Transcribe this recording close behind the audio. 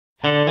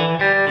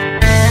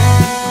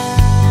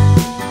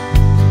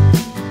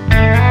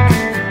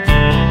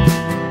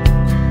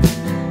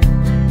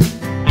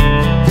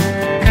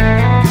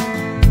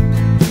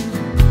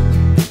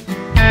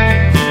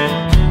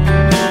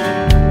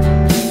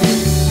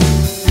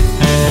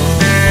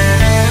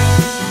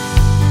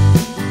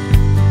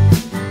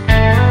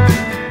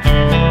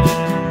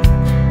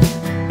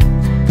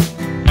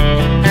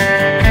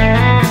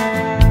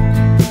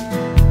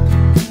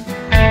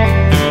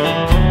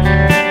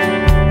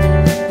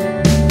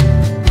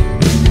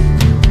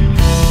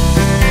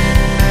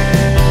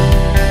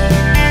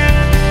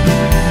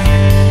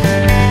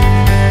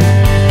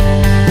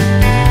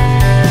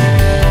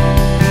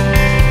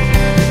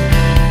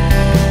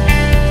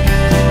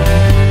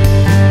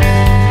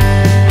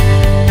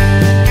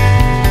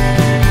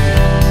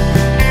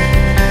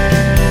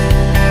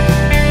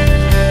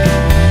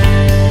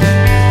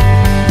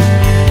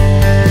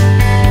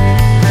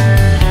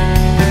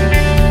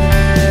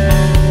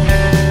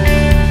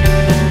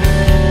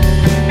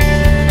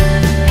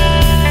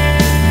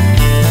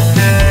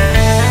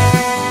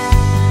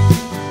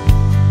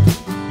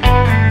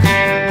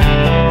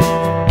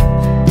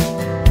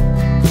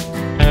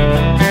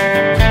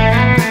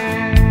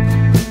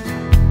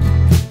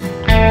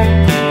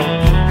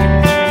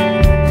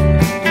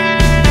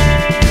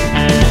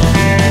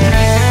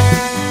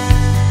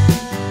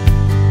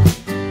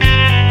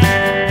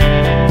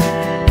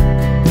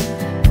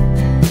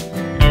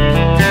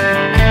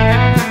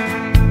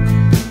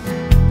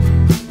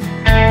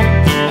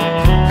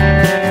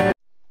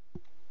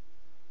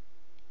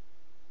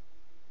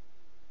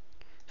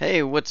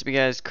Hey, what's up you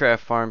guys,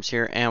 Craft Farms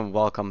here, and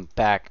welcome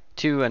back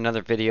to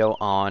another video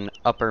on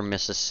Upper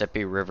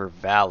Mississippi River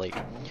Valley.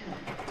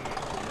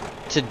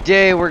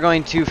 Today we're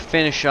going to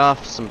finish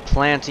off some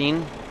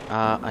planting.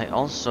 I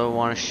also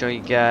want to show you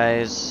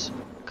guys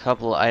a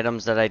couple of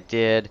items that I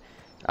did.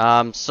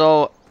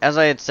 So, as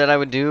I had said I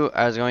would do,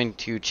 I was going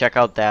to check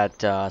out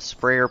that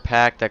sprayer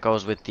pack that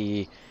goes with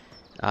the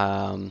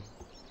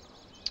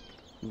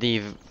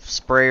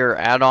sprayer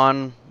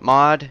add-on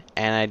mod,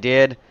 and I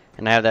did.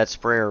 And I have that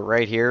sprayer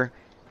right here.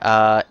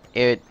 I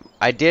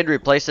did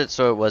replace it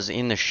so it was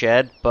in the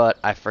shed, but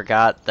I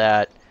forgot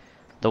that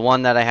the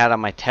one that I had on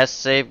my test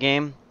save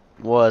game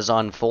was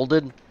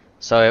unfolded.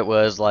 So it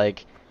was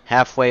like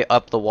halfway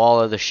up the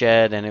wall of the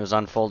shed and it was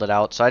unfolded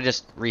out. So I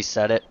just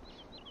reset it.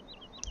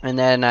 And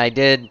then I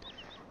did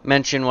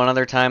mention one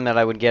other time that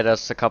I would get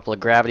us a couple of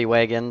gravity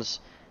wagons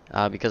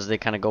because they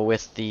kind of go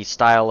with the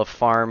style of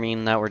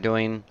farming that we're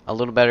doing a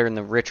little better in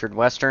the Richard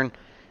Western.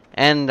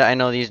 And I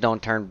know these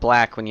don't turn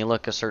black when you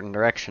look a certain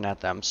direction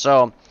at them.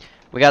 So,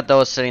 we got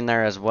those sitting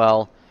there as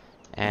well.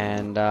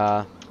 And,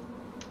 yeah,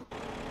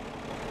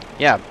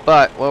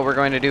 but what we're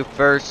going to do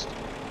first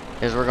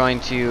is we're going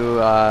to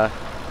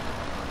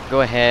go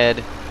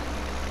ahead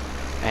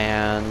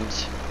and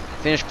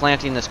finish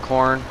planting this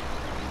corn.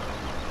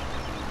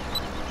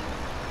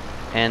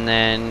 And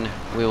then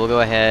we will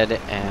go ahead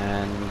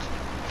and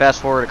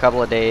fast forward a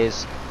couple of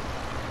days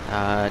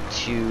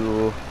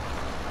to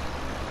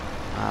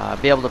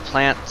be able to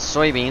plant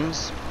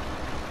soybeans.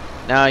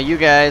 Now you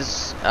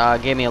guys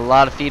gave me a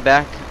lot of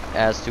feedback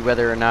as to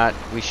whether or not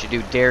we should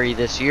do dairy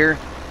this year,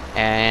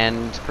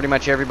 and pretty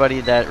much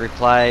everybody that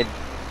replied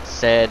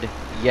said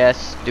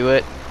yes, do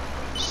it.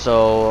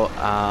 So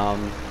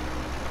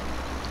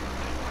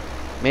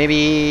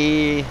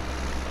maybe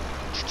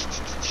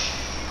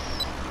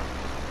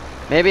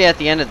at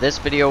the end of this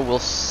video we'll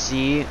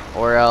see,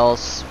 or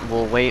else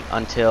we'll wait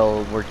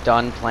until we're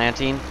done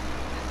planting.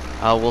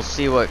 We'll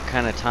see what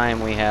kind of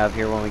time we have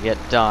here when we get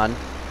done.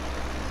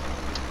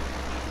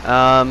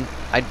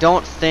 I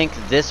don't think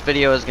this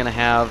video is going to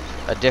have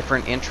a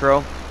different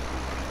intro,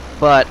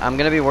 but I'm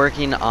going to be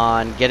working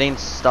on getting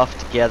stuff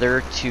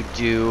together to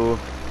do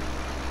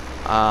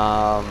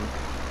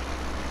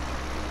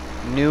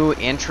new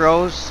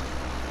intros.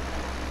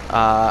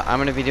 I'm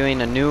going to be doing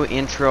a new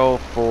intro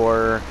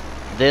for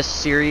this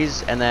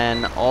series, and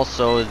then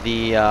also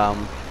the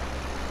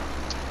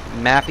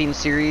mapping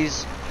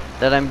series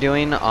that I'm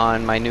doing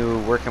on my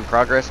new work in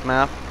progress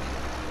map.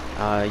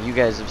 You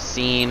guys have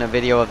seen a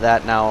video of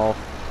that now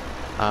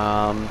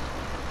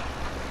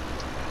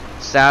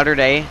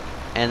Saturday,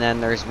 and then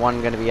there's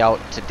one going to be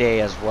out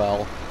today as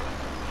well,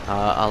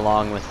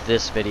 along with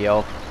this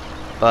video.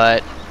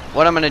 But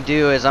what I'm going to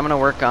do is I'm going to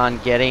work on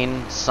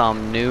getting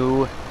some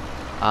new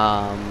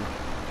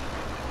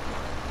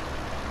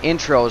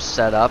intros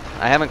set up.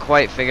 I haven't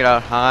quite figured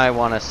out how I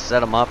want to set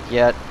them up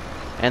yet.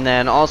 And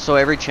then also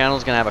every channel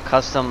is going to have a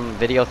custom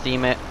video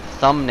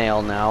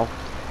thumbnail now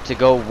to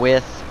go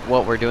with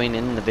what we're doing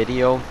in the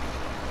video.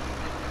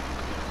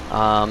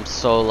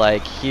 So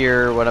like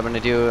here, what I'm going to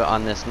do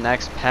on this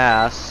next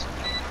pass,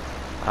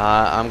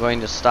 I'm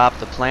going to stop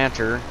the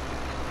planter,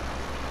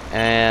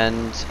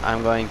 and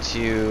I'm going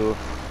to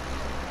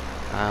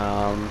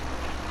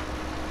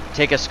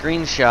take a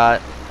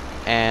screenshot,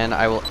 and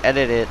I will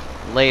edit it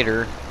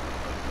later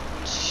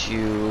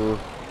to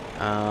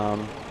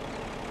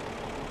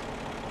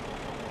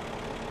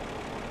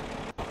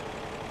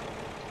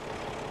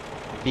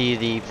be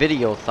the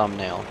video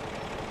thumbnail.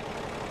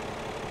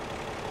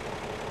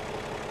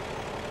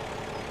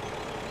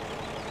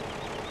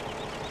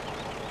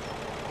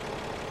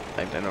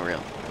 I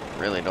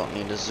really don't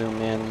need to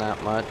zoom in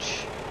that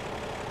much.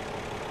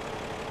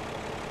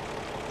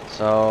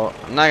 So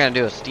I'm not gonna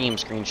do a Steam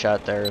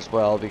screenshot there as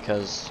well,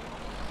 because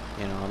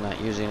you know I'm not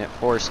using it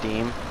for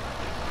Steam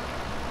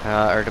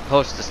or to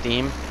post to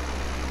Steam.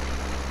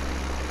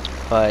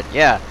 But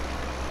yeah.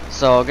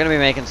 So I'm going to be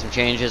making some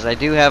changes. I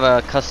do have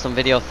a custom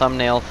video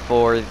thumbnail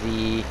for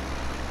the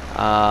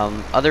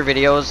other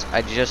videos.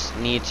 I just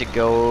need to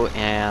go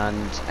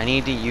and I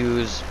need to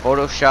use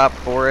Photoshop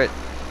for it.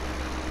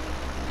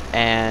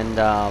 And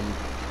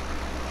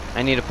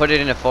I need to put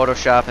it into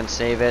Photoshop and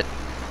save it.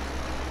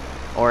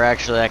 Or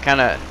actually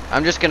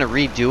I'm just going to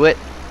redo it.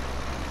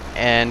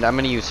 And I'm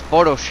going to use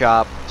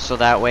Photoshop so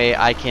that way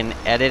I can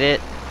edit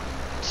it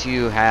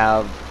to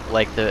have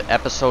like the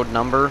episode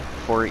number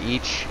for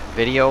each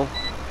video.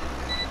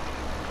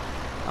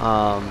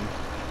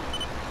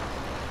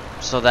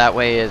 So that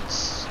way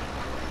it's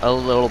a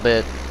little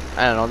bit,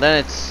 I don't know, then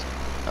it's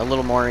a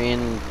little more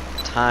in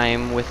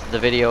time with the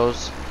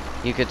videos,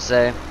 you could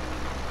say.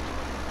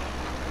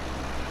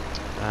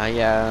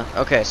 Yeah,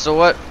 okay, so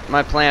what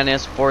my plan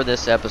is for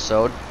this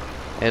episode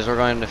is we're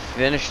going to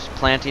finish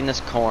planting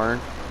this corn.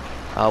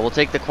 We'll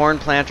take the corn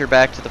planter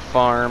back to the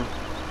farm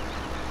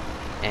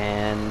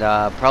and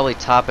probably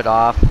top it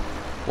off.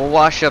 We'll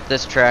wash up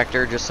this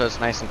tractor just so it's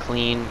nice and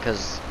clean,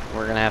 because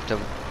we're going to have to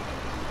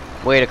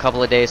wait a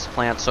couple of days to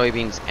plant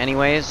soybeans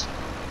anyways.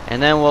 And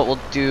then what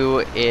we'll do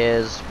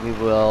is we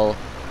will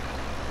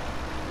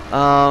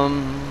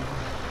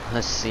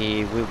Let's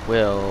see, we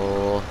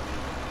will...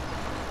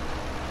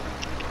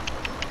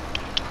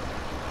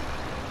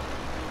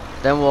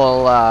 Then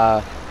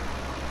we'll,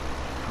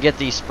 get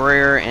the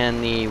sprayer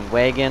and the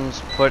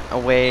wagons put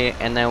away,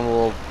 and then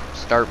we'll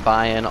start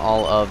buying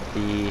all of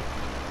the,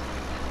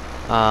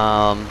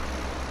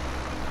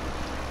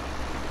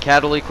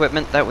 cattle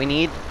equipment that we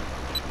need.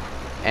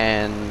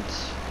 And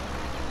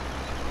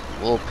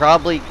we'll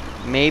probably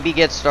maybe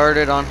get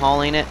started on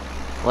hauling it.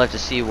 We'll have to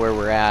see where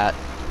we're at,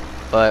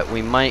 but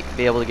we might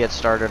be able to get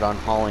started on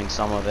hauling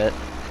some of it.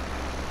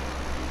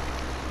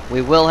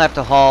 We will have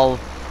to haul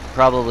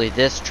probably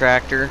this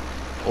tractor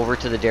over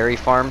to the dairy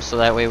farm, so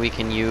that way we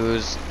can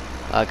use,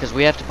 because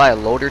we have to buy a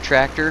loader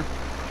tractor,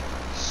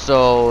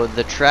 so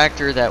the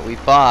tractor that we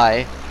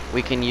buy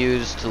we can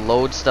use to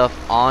load stuff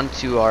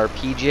onto our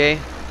PJ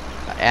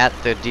at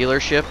the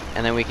dealership,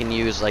 and then we can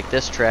use like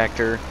this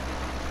tractor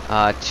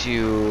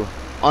to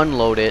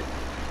unload it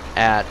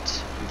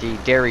at the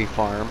dairy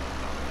farm.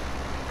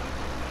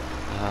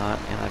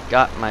 And I've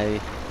got my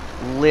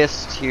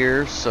list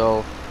here,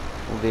 so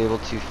we'll be able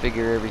to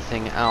figure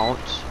everything out.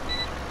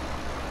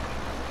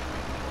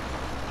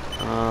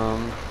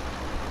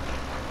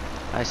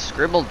 I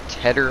scribbled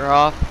tedder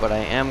off, but I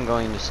am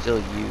going to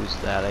still use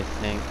that, I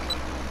think.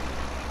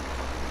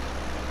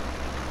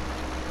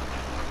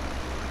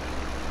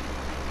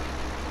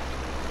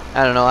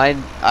 I don't know,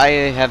 I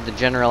have the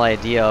general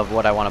idea of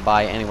what I want to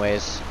buy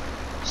anyways.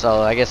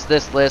 So I guess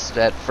this list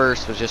at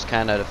first was just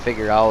kind of to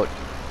figure out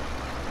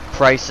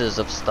prices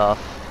of stuff,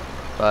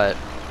 but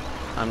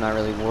I'm not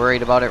really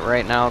worried about it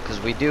right now because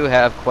we do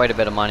have quite a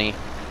bit of money,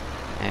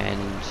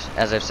 and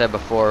as I've said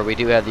before, we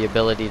do have the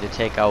ability to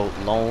take out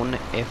loan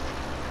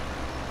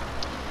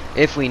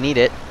if we need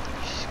it.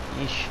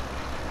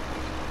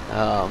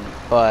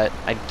 But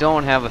I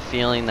don't have a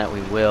feeling that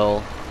we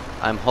will.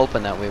 I'm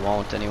hoping that we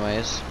won't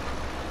anyways.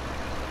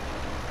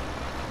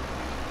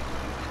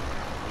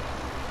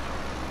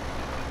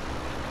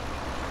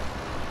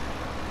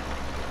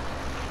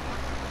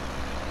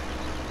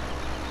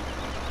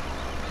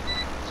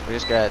 So we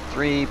just got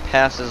 3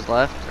 passes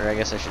left, or I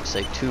guess I should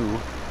say 2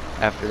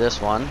 after this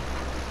one.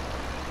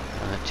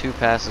 2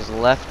 passes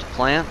left to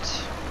plant.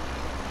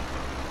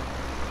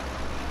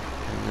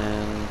 And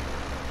then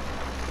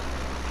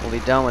we'll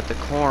be done with the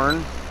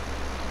corn.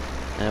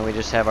 And we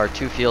just have our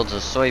 2 fields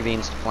of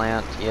soybeans to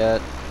plant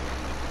yet.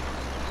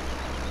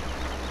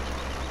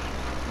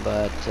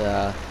 But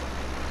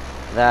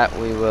that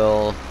we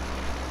will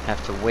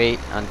have to wait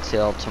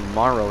until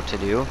tomorrow to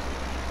do.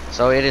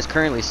 So it is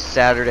currently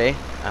Saturday.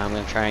 I'm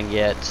going to try and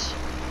get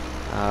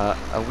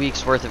a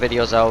week's worth of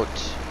videos out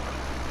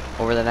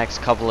over the next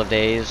couple of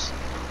days.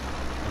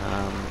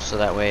 So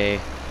that way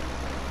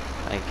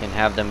I can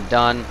have them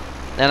done.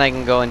 Then I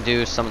can go and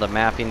do some of the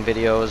mapping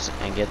videos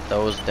and get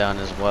those done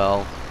as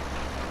well.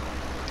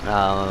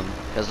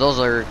 Because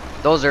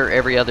those are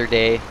every other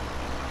day,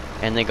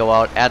 and they go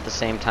out at the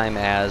same time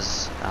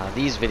as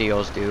these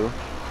videos do.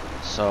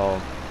 So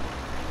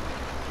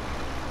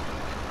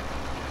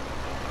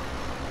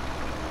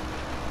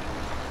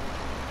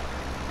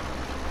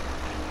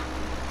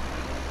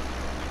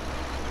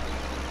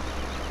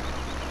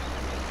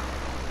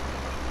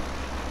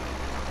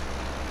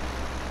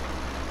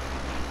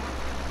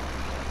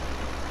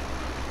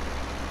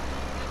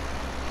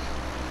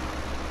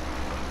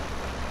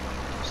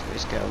we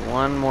just got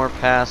 1 more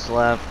pass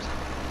left,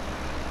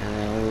 and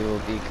then we will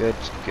be good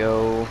to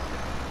go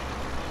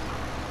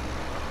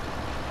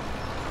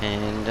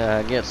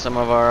and get some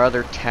of our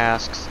other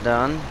tasks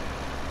done.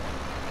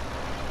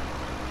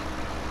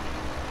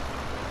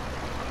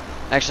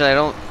 Actually, I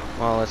don't,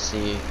 well, let's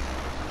see.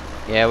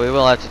 Yeah, we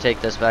will have to take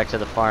this back to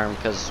the farm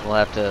because we'll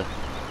have to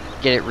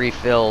get it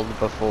refilled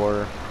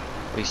before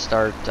we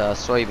start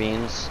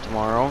soybeans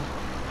tomorrow.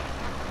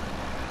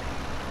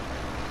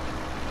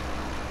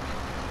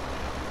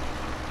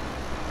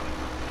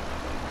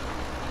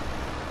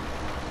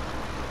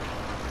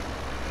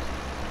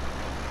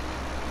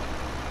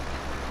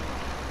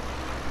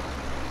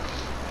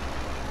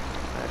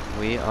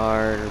 We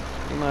are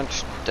pretty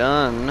much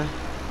done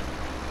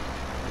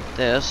with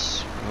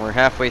this. We're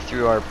halfway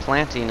through our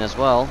planting as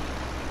well.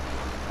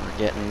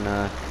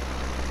 We're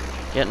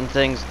getting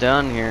things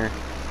done here.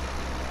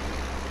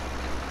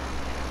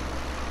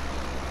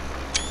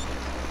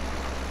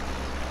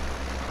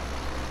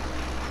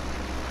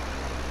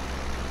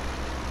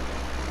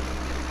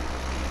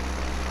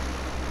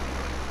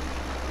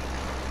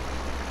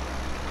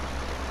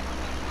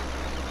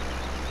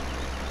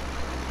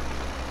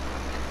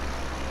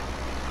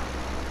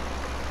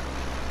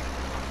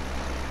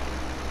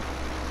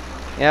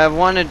 Yeah, I've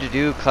wanted to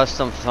do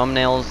custom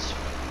thumbnails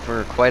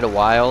for quite a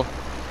while,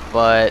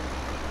 but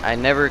I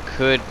never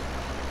could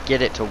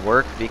get it to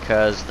work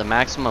because the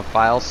maximum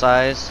file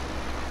size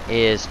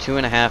is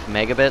 2.5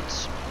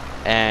 megabits,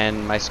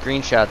 and my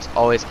screenshots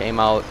always came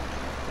out,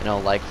 you know,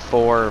 like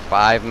 4 or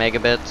 5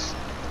 megabits.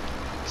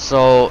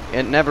 So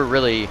it never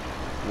really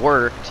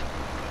worked.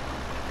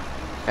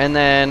 And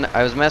then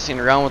I was messing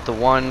around with the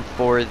one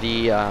for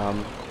the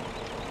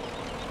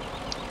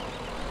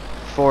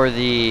for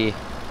the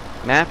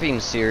mapping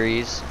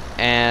series,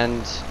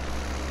 and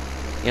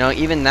you know,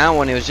 even that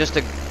one, it was just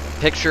a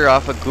picture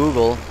off of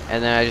Google,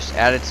 and then I just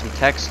added some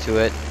text to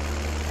it,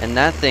 and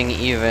that thing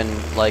even,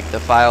 like, the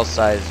file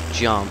size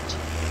jumped.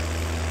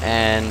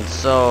 And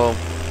so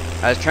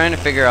I was trying to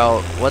figure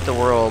out what the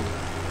world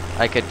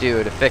I could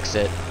do to fix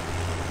it,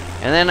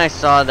 and then I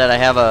saw that I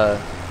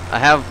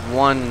have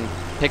one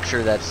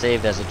picture that's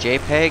saved as a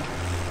JPEG,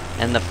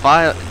 and the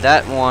file,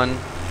 that one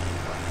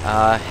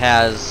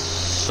has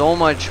so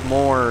much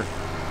more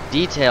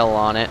detail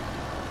on it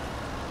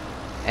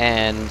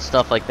and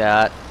stuff like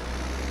that,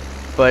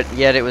 but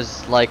yet it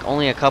was like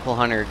only a couple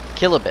hundred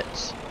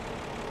kilobits,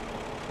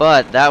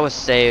 but that was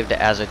saved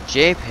as a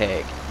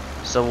JPEG.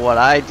 So what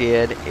I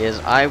did is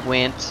I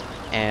went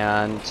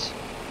and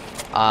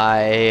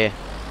I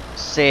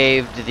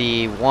saved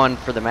the one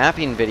for the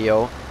mapping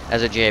video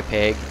as a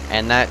JPEG,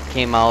 and that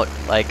came out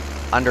like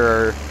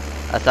under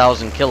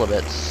 1,000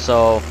 kilobits.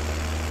 So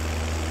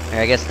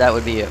I guess that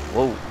would be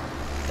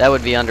that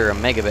would be under a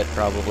megabit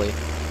probably.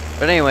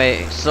 But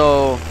anyway,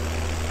 so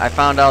I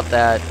found out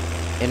that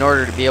in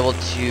order to be able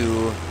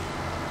to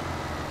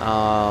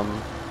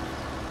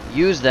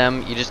use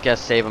them, you just gotta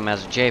save them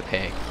as a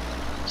JPEG.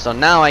 So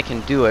now I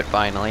can do it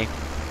finally,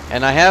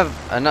 and I have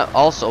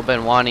also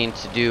been wanting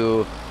to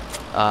do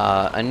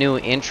a new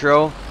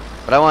intro,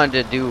 but I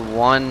wanted to do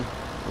one.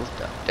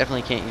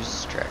 Definitely can't use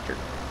this tractor.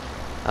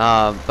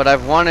 But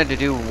I've wanted to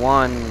do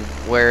one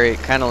where it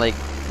kind of like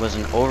was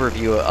an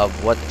overview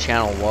of what the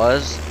channel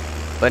was,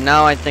 but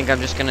now I think I'm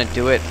just gonna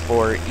do it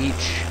for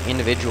each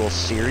individual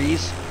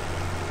series.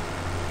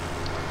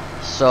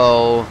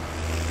 So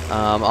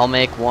I'll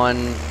make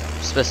one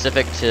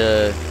specific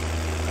to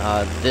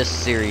this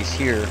series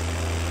here.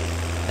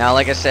 Now,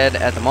 like I said,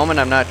 at the moment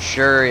I'm not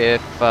sure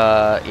if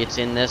it's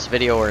in this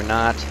video or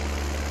not.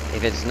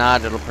 If it's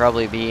not, it'll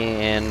probably be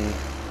in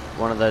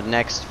one of the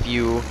next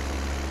few.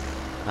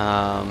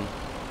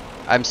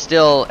 I'm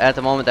still, at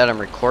the moment that I'm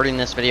recording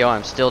this video,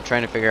 I'm still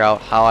trying to figure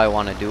out how I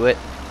want to do it.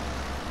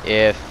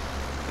 If,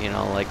 you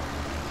know, like,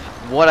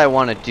 what I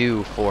want to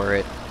do for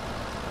it.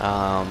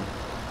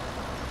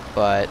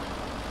 But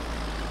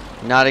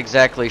not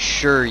exactly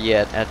sure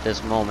yet at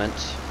this moment.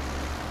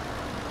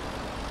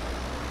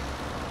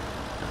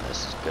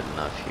 This is good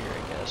enough here,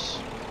 I guess.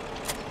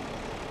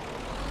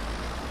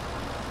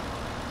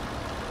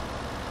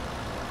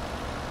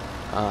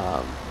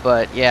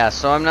 But yeah,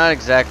 so I'm not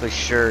exactly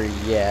sure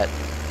yet,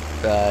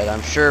 but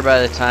I'm sure by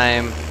the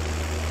time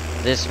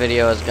this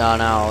video has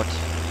gone out,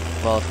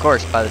 well, of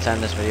course, by the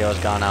time this video has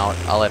gone out,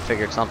 I'll have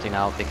figured something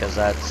out, because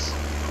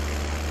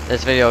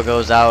this video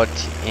goes out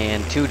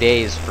in 2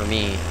 days for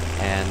me,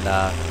 and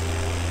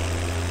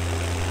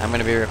I'm going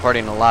to be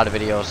recording a lot of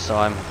videos, so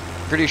I'm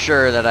pretty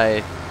sure that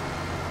I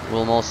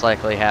will most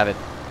likely have it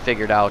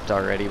figured out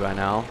already by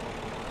now.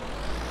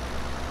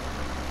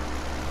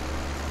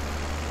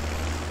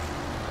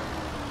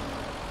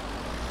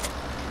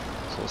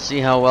 So we'll see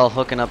how well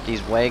hooking up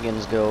these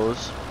wagons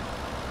goes.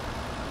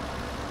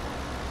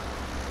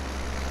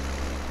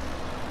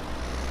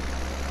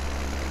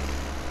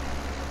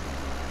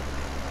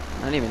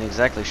 Not even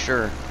exactly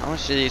sure. How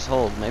much do these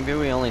hold? Maybe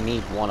we only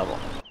need one of them.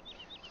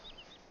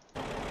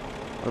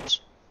 Oops.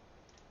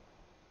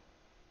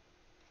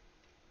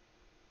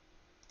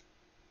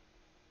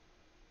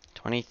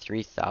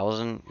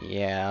 $23,000?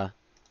 Yeah.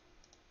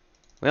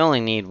 We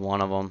only need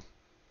one of them.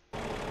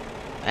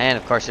 And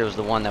of course it was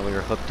the one that we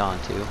were hooked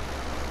onto.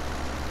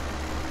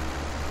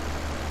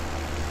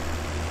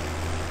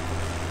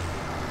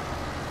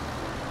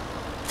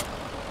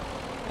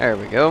 There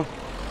we go.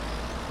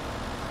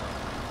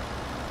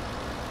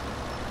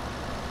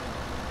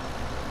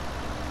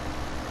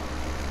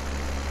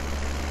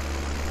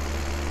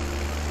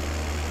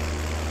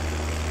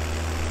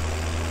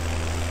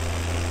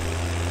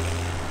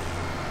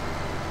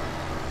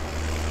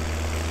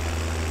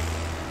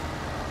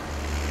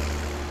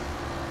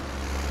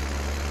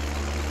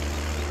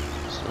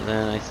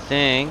 Then I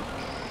think,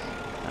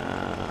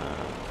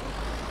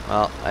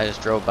 well, I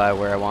just drove by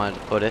where I wanted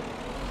to put it.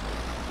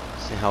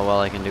 See how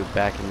well I can do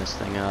backing this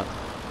thing up.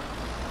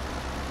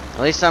 At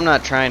least I'm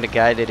not trying to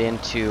guide it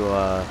into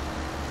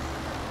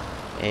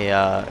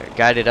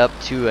guide it up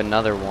to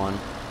another one.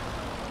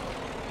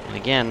 And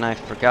again, I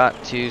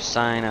forgot to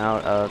sign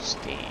out of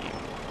Steam.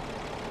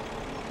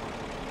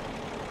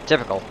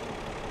 Typical.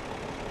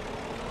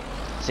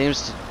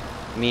 Seems to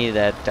me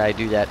that I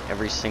do that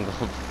every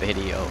single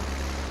video.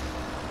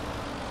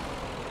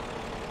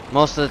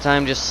 Most of the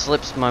time just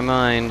slips my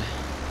mind.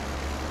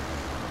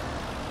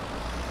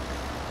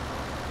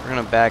 We're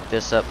gonna back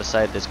this up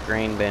beside this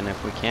grain bin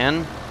if we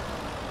can.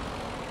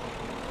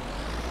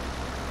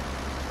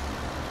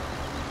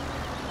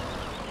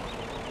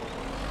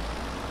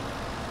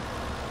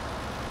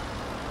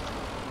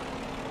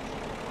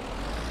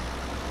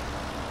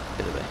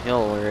 Bit of a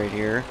hill right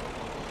here.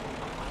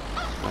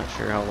 Not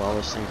sure how well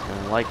this thing's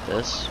gonna like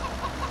this.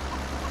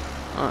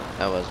 Oh,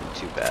 that wasn't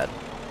too bad.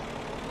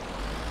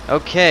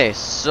 Okay,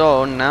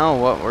 so now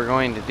what we're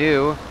going to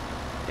do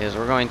is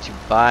we're going to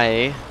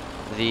buy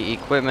the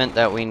equipment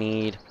that we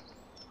need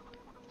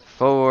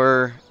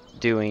for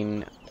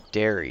doing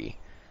dairy.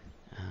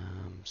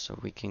 So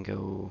we can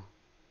go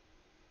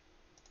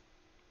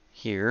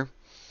here.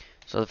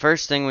 So the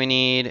first thing we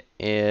need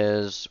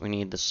is we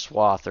need the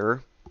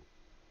swather.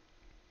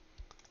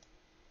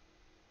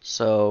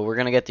 So we're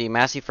going to get the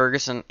Massey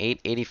Ferguson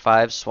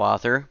 885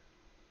 swather.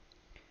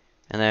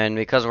 And then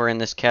because we're in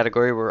this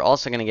category, we're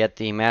also going to get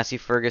the Massey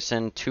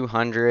Ferguson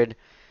 200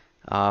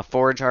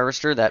 forage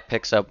harvester that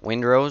picks up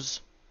windrows.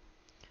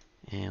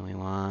 And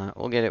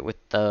we'll get it with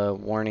the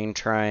warning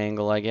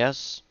triangle, I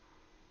guess.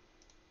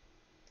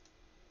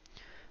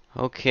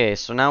 Okay,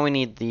 so now we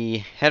need the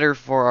header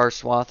for our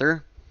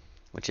swather,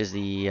 which is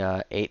the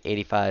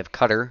 885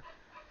 cutter.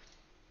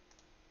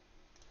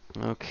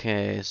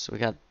 Okay, so we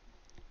got,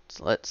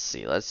 let's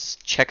see, let's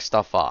check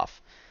stuff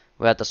off.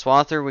 We got the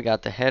swather, we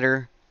got the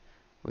header,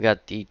 we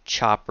got the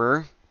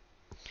chopper.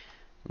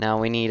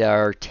 Now we need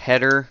our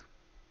tedder,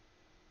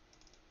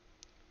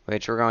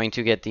 which we're going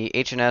to get the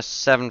H&S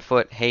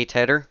 7-foot hay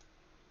tedder.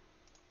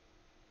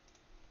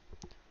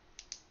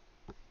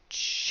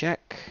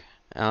 Check.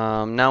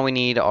 Now we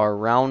need our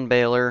round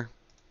baler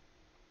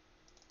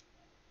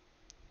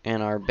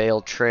and our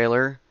bale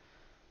trailer.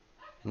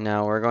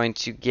 Now we're going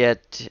to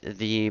get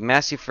the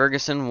Massey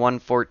Ferguson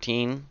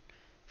 114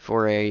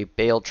 for a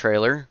bale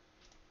trailer,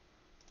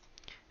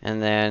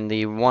 and then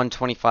the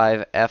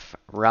 125F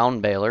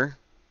round baler.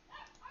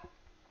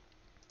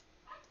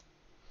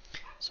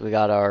 So we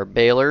got our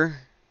baler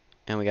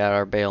and we got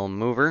our bale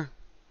mover.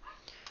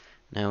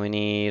 Now we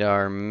need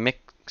our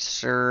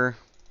mixer.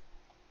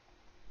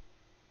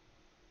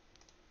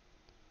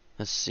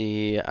 Let's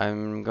see,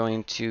 I'm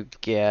going to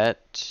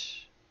get,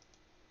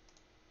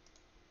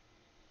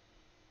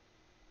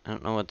 I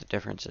don't know what the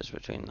difference is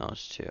between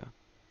those two,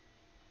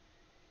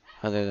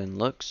 other than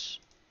looks.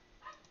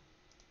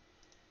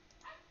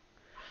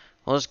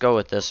 Well, let's go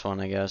with this one,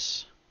 I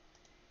guess.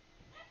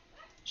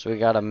 So we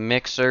got a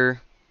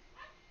mixer.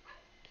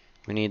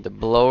 We need the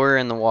blower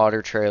and the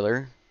water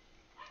trailer.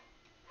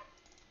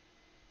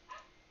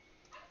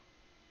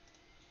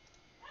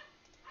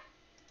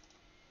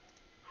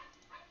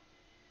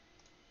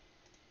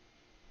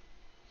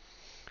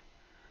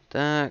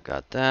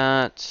 Got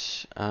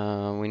that.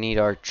 We need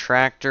our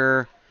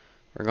tractor.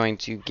 We're going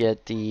to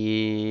get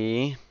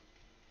the,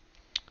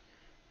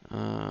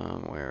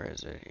 where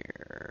is it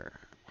here?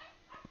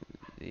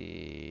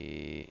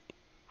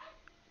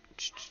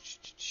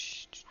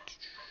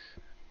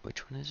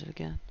 Which one is it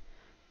again?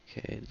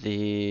 Okay,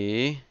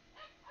 the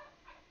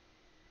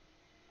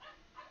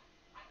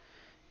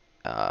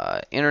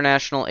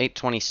International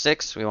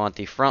 826. We want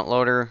the front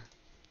loader.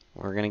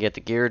 We're gonna get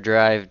the gear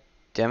drive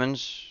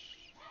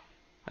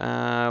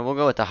we'll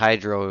go with the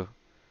hydro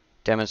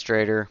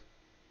demonstrator.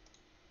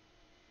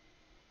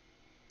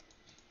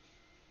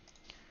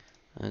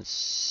 Let's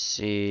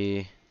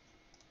see.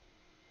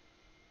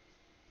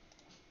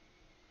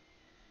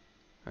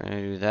 We're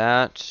gonna do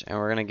that, and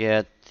we're gonna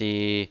get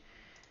the.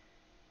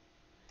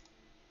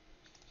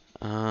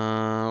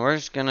 We're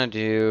just gonna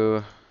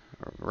do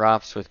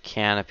ROPS with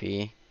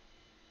canopy.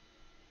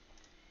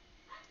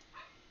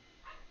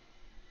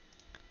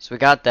 So we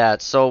got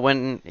that. So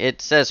when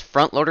it says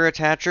front loader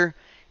attacher,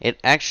 it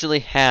actually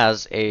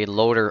has a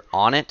loader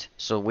on it,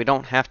 so we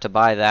don't have to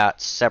buy that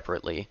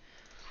separately.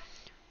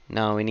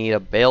 Now we need a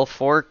bale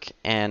fork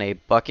and a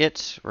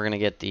bucket. We're gonna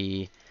get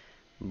the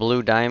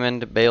blue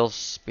diamond bale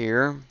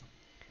spear,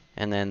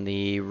 and then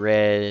the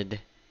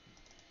red,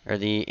 or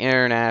the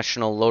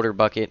International loader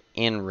bucket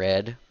in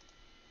red.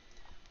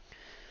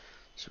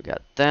 So we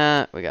got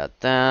that, we got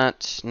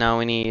that. Now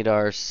we need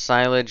our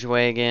silage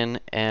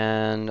wagon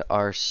and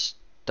our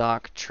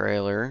stock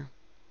trailer,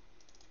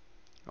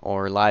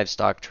 or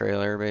livestock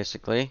trailer,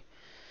 basically.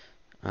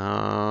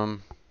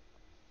 Let's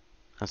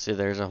see,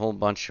 there's a whole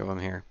bunch of them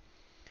here.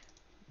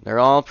 They're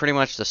all pretty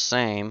much the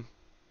same,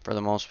 for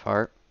the most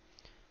part.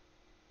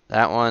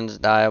 That one's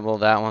dyeable,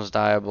 that one's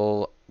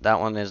dyeable, that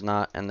one is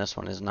not, and this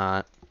one is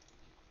not.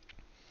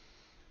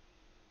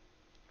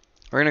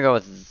 We're gonna go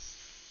with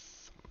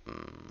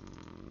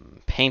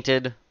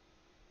painted,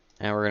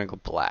 and we're gonna go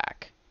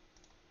black.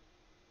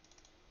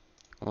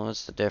 Well,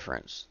 what's the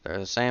difference? They're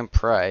the same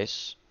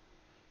price.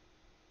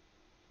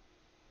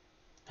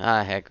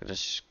 Heck, we'll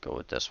just go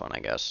with this one, I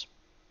guess.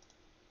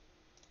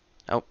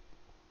 Oh,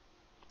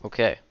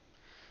 okay.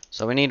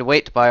 So we need to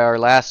wait to buy our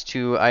last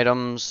two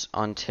items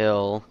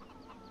until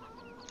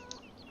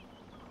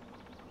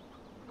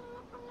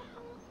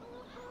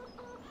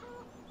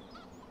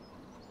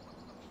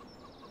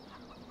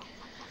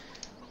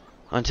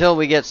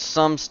we get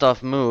some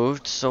stuff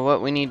moved. So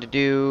what we need to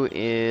do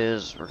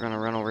is we're gonna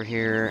run over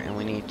here and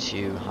we need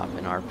to hop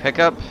in our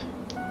pickup.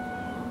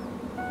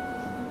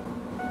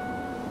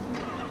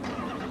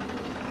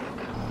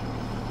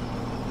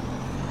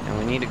 And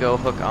we need to go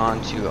hook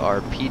onto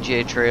our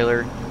PJ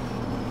trailer.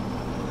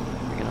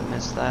 We're gonna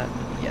miss that?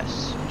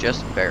 Yes,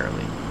 just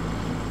barely.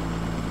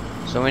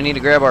 So we need to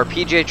grab our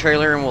PJ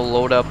trailer and we'll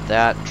load up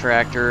that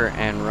tractor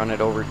and run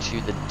it over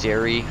to the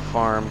dairy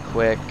farm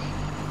quick.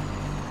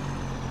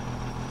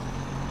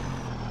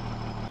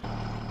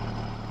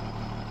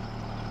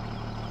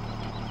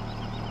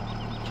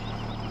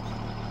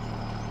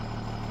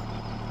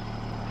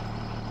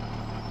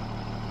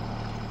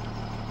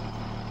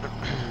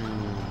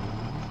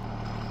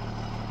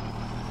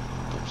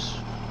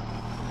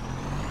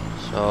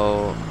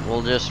 So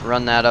we'll just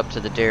run that up to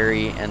the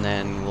dairy, and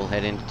then we'll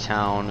head into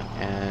town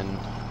and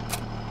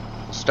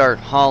we'll start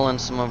hauling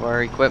some of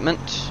our equipment.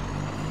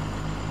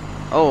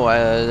 Oh,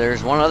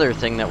 there's one other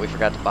thing that we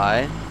forgot to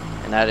buy,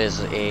 and that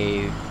is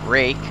a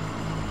rake,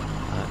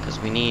 because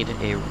we need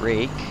a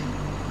rake.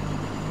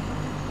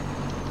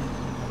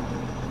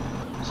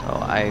 So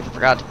I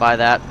forgot to buy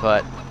that,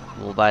 but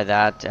we'll buy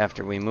that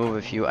after we move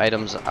a few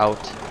items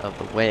out of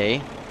the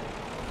way.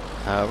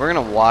 We're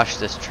gonna wash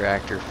this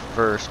tractor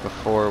first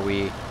before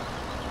we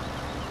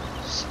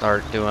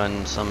start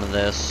doing some of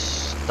this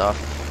stuff.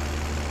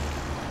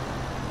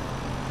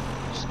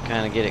 Just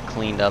kind of get it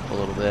cleaned up a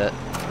little bit.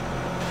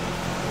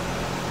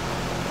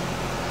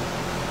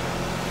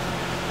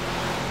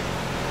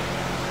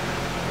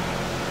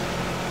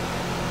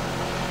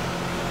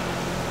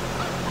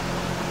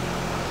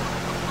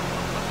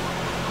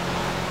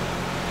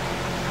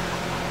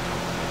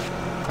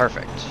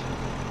 Perfect.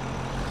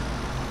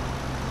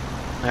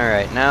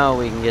 Alright, now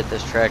we can get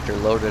this tractor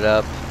loaded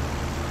up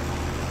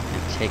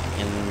and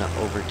taken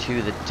over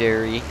to the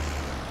dairy.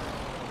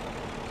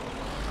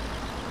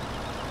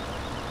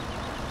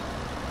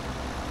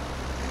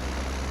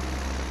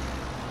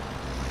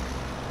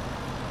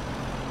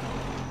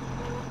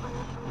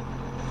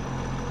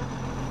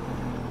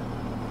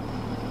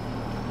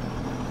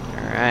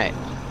 Alright,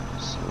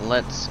 so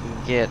let's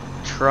get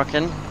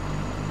trucking.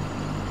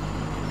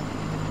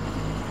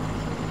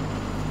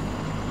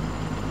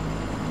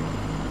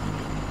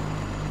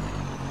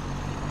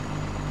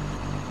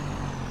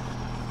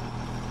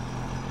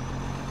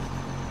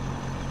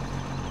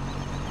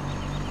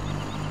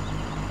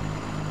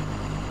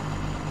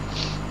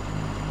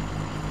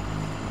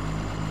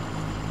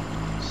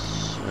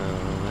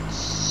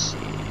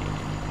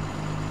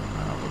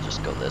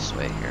 Go this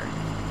way here.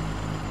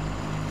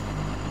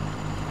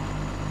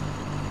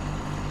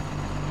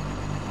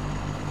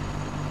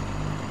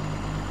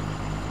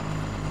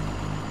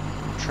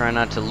 Try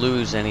not to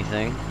lose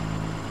anything.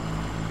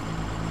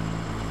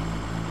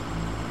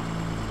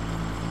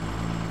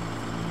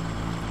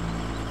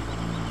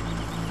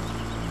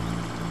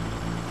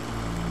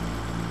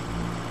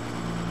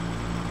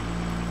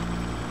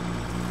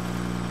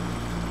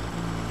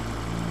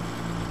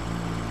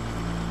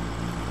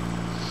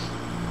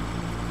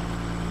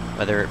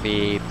 Whether it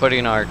be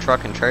putting our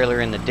truck and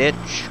trailer in the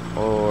ditch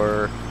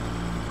or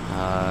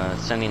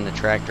sending the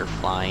tractor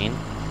flying.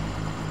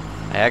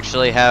 I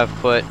actually have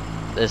put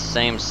this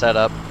same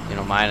setup, you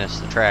know, minus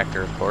the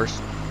tractor of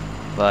course,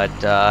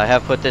 but I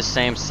have put this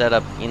same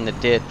setup in the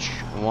ditch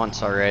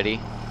once already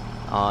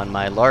on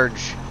my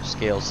large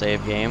scale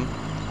save game.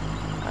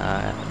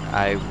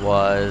 I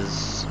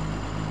was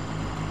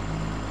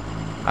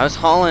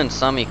hauling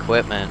some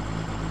equipment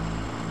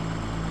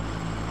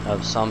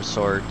of some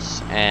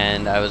sorts,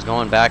 and I was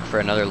going back for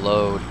another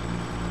load,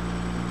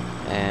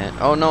 and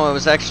oh no, it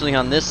was actually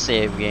on this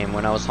save game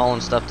when I was hauling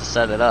stuff to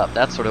set it up.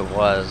 That's what it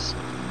was.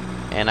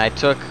 And I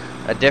took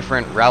a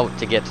different route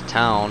to get to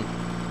town,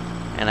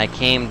 and I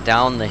came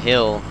down the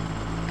hill,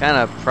 kind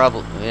of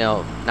probably, you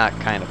know, not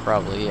kind of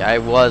probably, I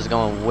was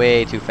going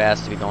way too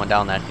fast to be going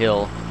down that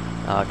hill,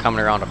 coming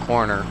around a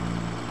corner,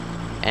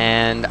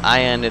 and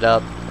I ended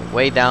up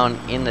way down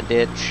in the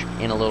ditch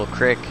in a little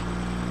creek.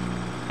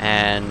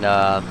 And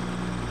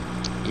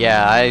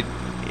yeah,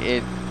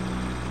 it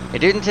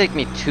didn't take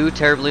me too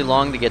terribly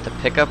long to get the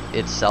pickup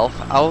itself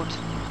out,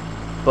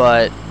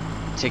 but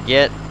to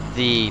get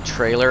the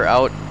trailer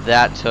out,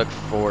 that took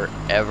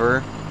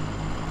forever.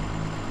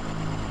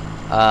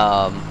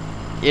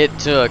 It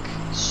took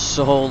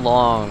so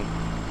long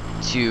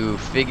to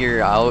figure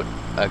out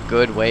a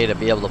good way to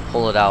be able to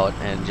pull it out,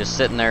 and just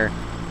sitting there,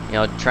 you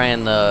know,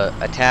 trying the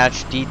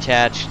attach,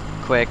 detach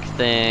quick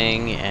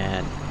thing,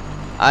 and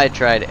I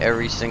tried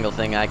every single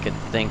thing I could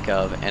think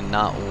of, and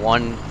not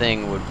one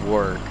thing would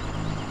work.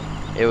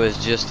 It was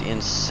just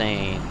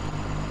insane.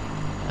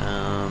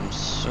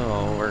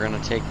 So we're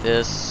gonna take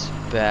this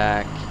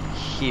back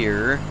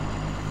here.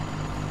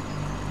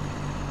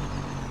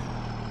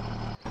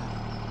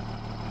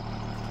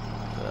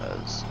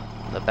 Because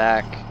the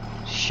back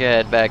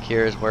shed back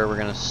here is where we're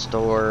gonna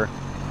store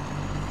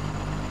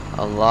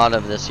a lot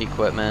of this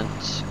equipment.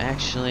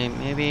 Actually,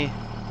 maybe,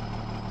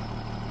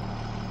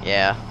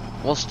 yeah.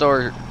 We'll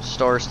store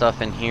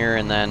stuff in here,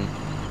 and then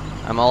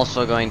I'm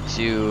also going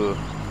to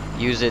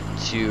use it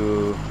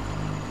to,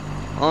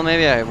 well,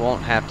 maybe I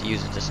won't have to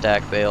use it to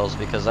stack bales,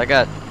 because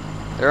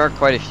there are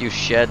quite a few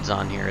sheds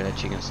on here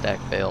that you can stack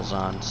bales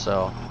on,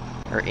 so,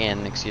 or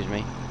in, excuse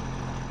me.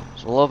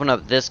 So we'll open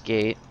up this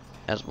gate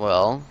as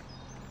well.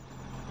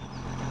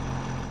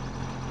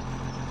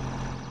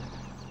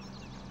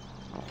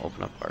 I'll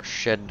open up our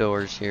shed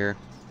doors here.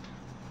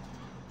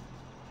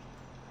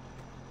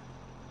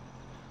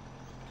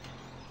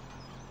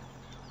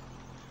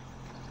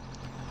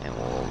 And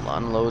we'll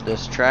unload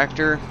this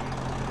tractor.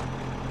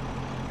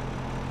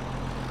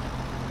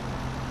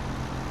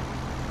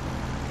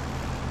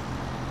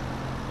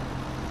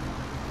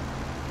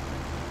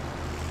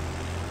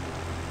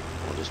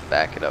 We'll just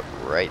back it up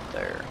right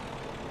there.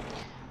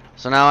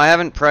 So now I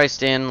haven't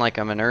priced in like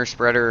a manure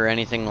spreader or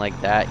anything like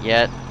that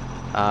yet.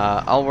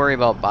 I'll worry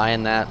about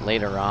buying that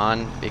later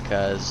on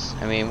because,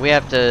 I mean, we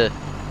have to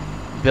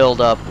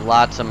build up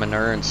lots of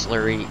manure and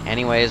slurry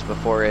anyways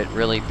before it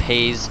really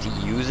pays to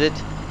use it.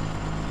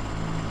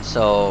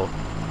 So,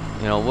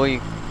 you know,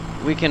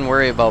 we can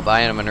worry about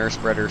buying a manure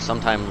spreader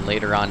sometime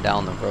later on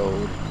down the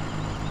road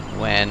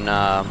when,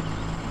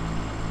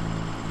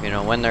 you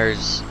know, when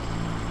there's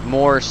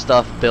more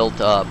stuff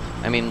built up.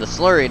 I mean, the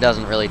slurry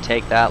doesn't really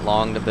take that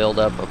long to build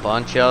up a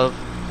bunch of,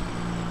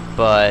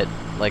 but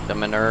like the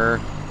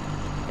manure,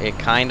 it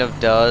kind of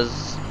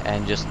does,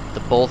 and just the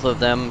both of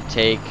them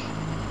take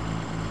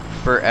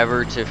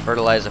forever to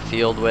fertilize a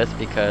field with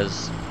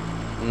because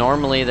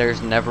normally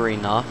there's never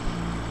enough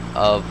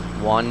of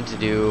one to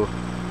do,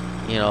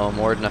 you know,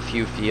 more than a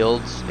few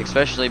fields,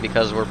 especially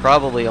because we're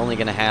probably only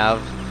going to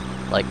have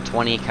like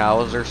 20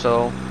 cows or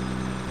so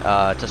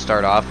to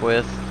start off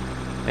with.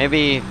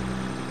 Maybe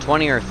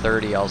 20 or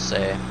 30, I'll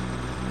say.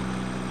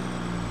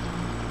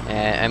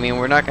 And I mean,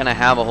 we're not going to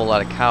have a whole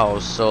lot of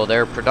cows, so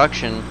their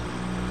production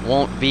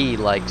won't be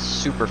like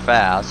super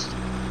fast.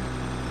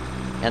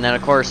 And then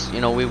of course,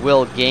 you know, we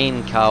will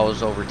gain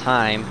cows over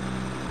time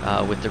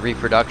with the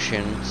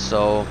reproduction,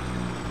 so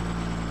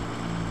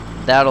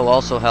that'll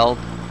also help.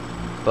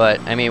 But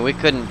I mean, we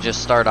couldn't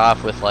just start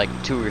off with like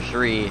 2 or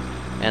 3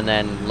 and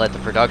then let the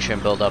production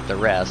build up the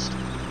rest.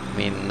 I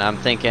mean, I'm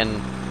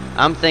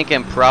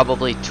thinking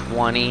probably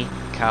 20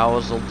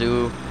 cows will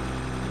do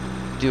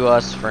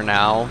us for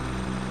now.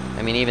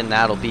 I mean, even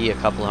that'll be a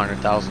couple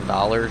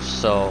 $100,000,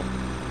 so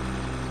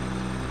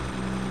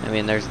I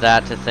mean, there's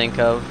that to think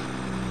of.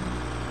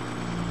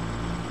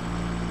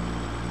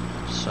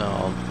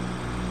 So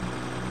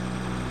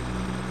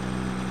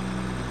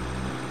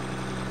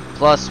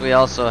plus we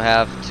also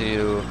have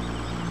to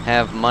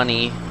have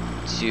money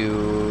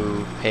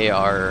to pay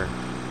our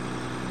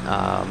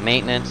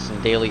maintenance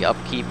and daily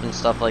upkeep and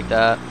stuff like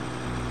that.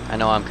 I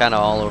know I'm kind of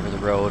all over the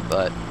road,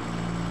 but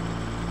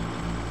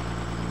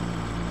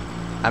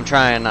I'm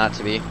trying not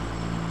to be.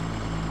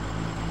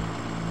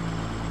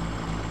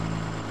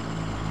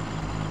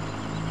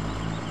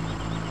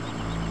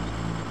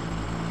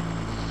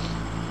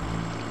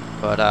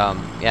 But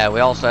yeah, we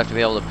also have to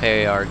be able to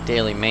pay our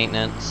daily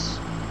maintenance.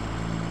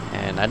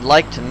 And I'd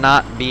like to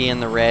not be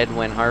in the red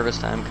when harvest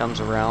time comes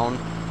around,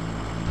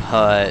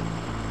 but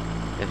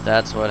if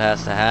that's what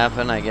has to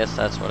happen, I guess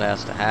that's what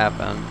has to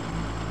happen.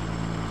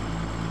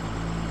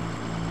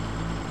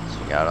 So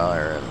we got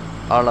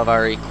all of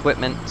our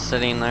equipment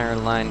sitting there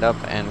lined up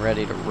and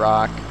ready to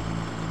rock.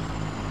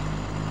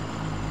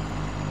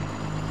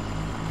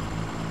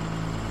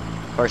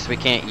 Of course, we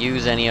can't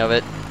use any of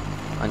it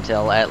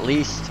until at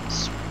least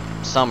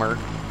summer,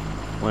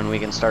 when we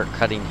can start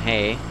cutting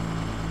hay.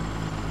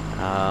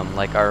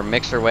 Like our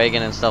mixer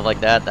wagon and stuff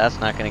like that, that's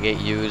not going to get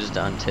used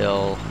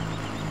until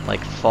like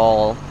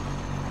fall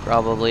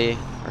probably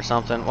or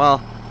something.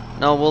 Well,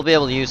 no, we'll be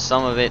able to use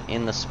some of it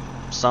in the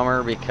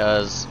summer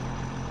because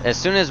as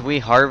soon as we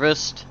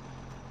harvest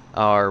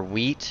our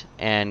wheat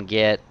and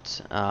get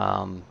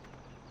some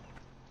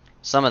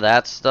of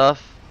that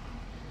stuff,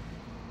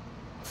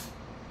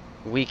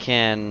 we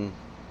can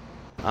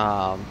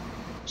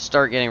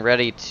start getting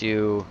ready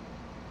to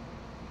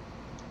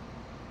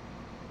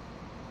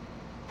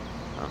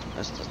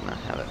this does not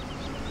have it.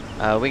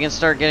 We can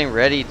start getting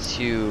ready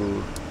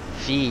to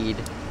feed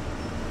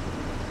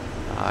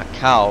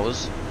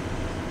cows.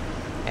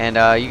 And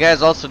you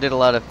guys also did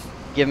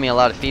give me a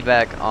lot of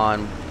feedback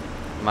on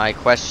my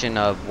question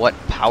of what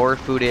power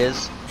food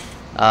is.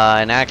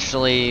 And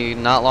actually,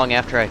 not long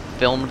after I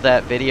filmed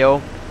that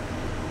video,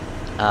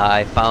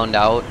 I found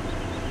out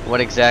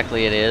what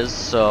exactly it is.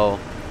 So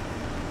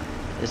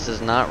this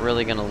is not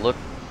really going to look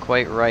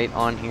quite right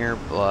on here,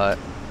 but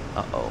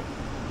uh-oh.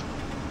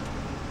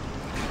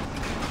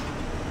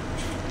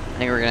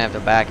 I think we're gonna have to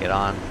back it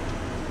on,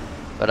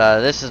 but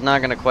this is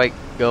not gonna quite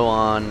go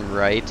on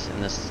right,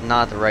 and this is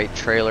not the right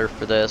trailer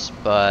for this.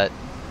 But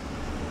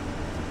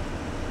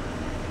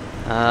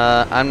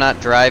I'm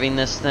not driving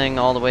this thing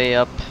all the way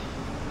up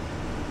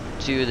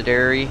to the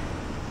dairy.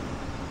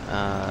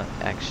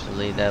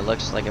 Actually, that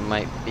looks like it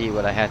might be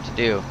what I have to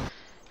do.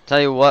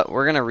 Tell you what,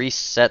 we're gonna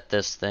reset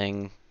this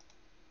thing,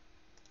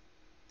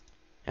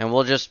 and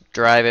we'll just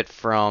drive it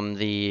from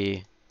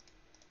the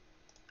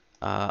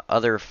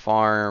other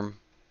farm.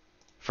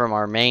 From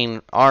our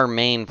main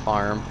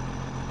farm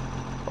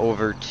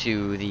over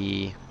to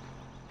the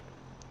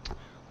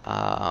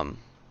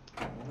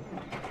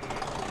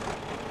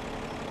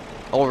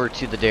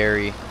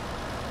dairy.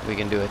 We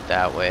can do it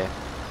that way.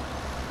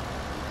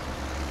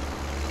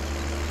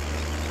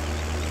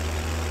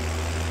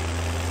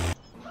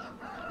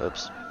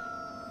 Oops.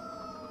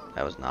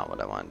 That was not what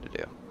I wanted to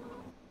do.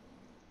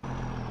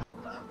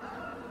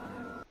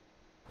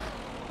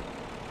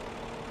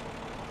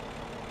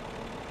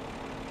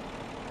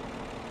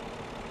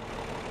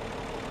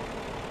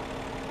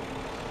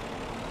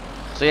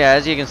 So yeah,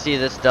 as you can see,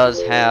 this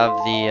does have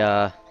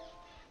the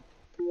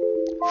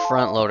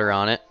front loader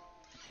on it.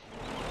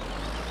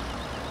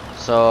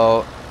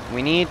 So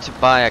we need to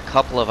buy a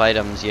couple of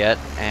items yet,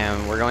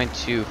 and we're going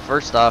to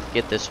first off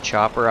get this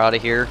chopper out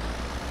of here,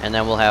 and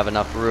then we'll have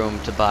enough room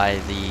to buy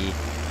the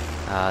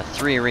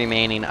 3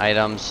 remaining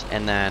items,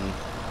 and then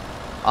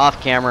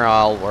off camera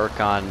I'll work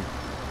on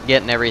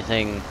getting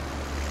everything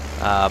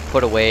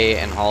put away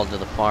and hauled to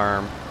the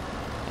farm,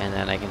 and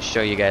then I can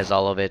show you guys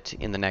all of it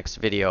in the next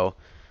video.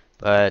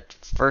 But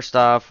first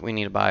off, we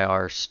need to buy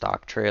our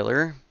stock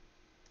trailer.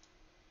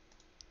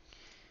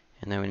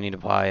 And then we need to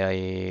buy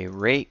a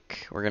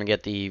rake. We're going to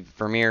get the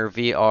Vermeer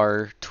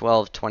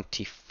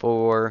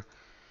VR1224.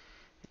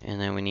 And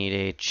then we need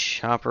a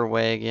chopper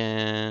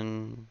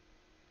wagon.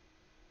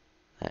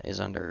 That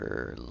is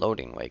under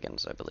loading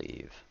wagons, I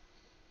believe.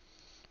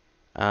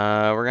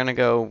 We're going to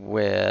go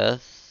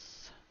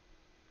with...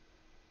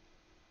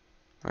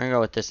 We're going to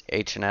go with this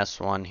H&S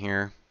one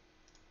here.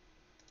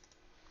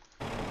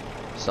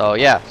 So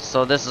yeah,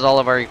 so this is all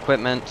of our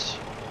equipment.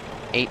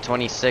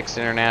 826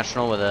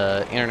 International with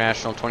a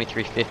International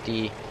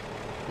 2350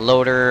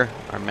 loader,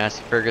 our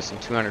Massey Ferguson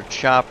 200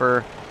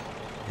 chopper,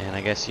 and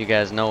I guess you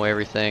guys know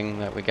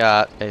everything that we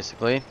got,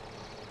 basically.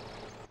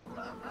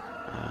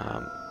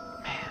 Man,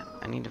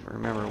 I need to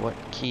remember what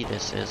key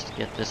this is to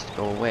get this to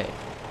go away.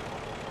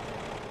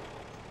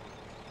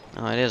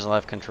 Oh, it is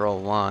left control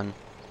 1.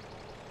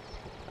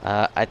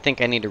 I think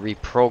I need to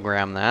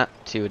reprogram that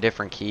to a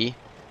different key.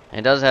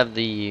 It does have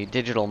the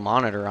digital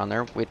monitor on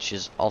there, which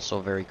is also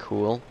very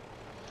cool.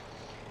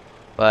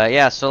 But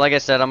yeah, so like I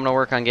said, I'm going to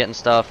work on getting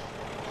stuff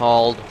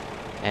hauled,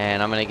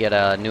 and I'm going to get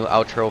a new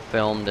outro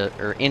filmed,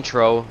 or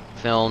intro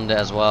filmed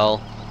as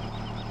well.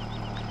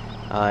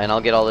 And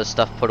I'll get all this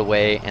stuff put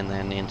away, and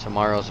then in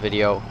tomorrow's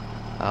video,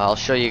 I'll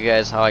show you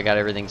guys how I got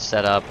everything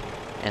set up,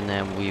 and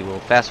then we will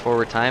fast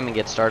forward time and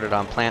get started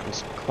on planting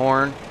some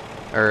corn,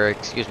 or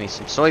excuse me,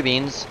 some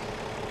soybeans,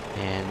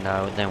 and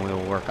then we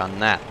will work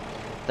on that.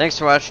 Thanks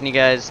for watching, you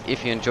guys.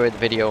 If you enjoyed the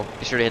video,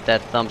 be sure to hit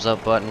that thumbs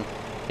up button.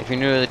 If you're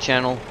new to the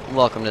channel,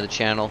 welcome to the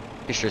channel.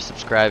 Be sure to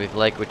subscribe if you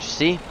like what you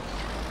see.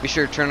 Be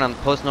sure to turn on the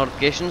post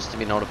notifications to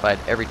be notified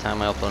every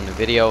time I upload a new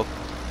video.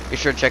 Be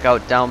sure to check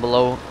out down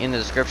below in the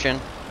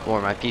description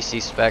for my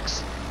PC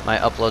specs, my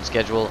upload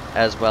schedule,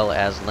 as well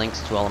as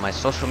links to all of my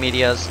social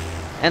medias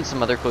and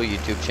some other cool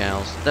YouTube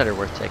channels that are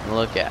worth taking a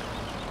look at.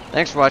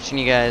 Thanks for watching,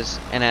 you guys,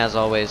 and as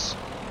always,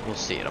 we'll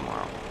see you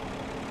tomorrow.